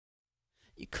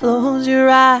You close your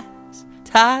eyes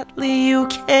tightly, you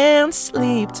can't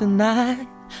sleep tonight.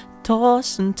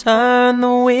 Toss and turn,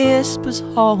 the whispers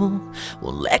hold,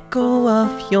 won't let go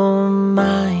of your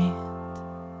mind.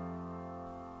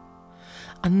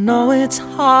 I know it's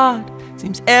hard,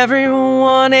 seems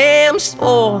everyone aims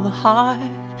for the heart.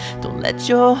 Don't let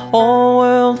your whole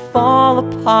world fall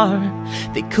apart,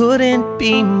 they couldn't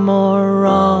be more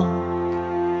wrong.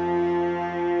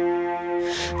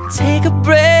 Take a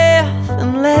breath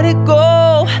and let it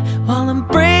go, while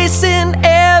embracing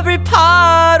every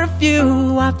part of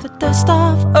you. Wipe the dust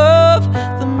off of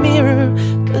the mirror,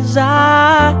 'cause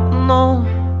I know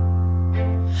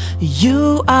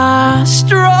you are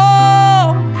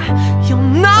strong, you're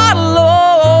not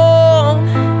alone.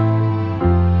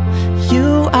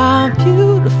 You are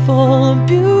beautiful,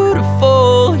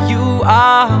 beautiful, you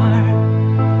are.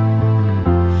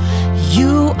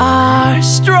 You are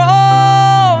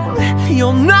strong,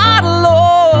 you're not alone.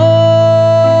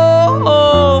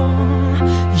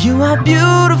 You are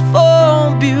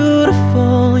beautiful,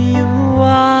 beautiful, you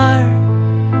are.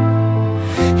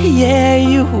 Yeah,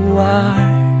 you are.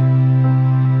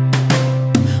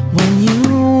 When you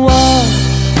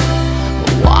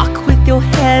walk with your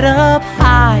head up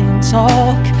high and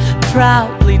talk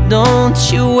proudly, don't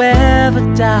you ever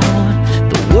doubt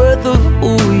the worth of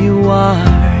who you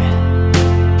are.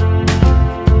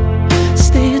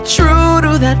 Stay true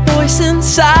to that voice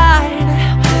inside,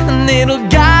 and it'll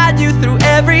guide you through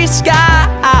every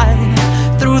sky,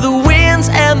 through the winds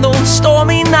and those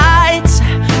stormy nights.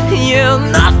 Yeah,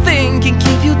 nothing can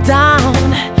keep you down.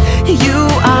 You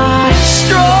are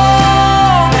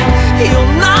strong,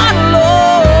 you're not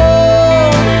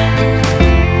alone.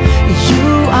 You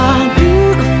are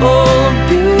beautiful,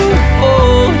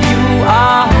 beautiful, you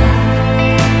are.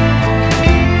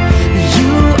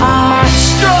 You are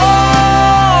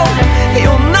strong,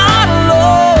 you're not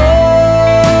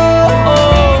alone.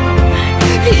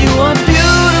 You are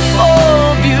beautiful,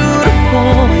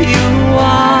 beautiful, you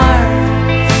are.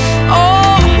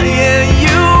 Oh yeah,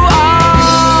 you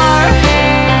are.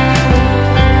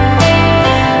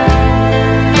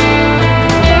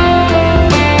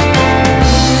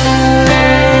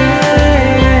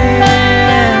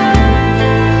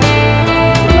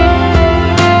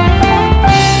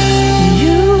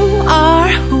 You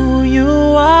are who you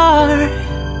are.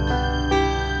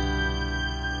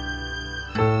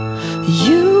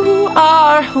 You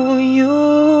are who you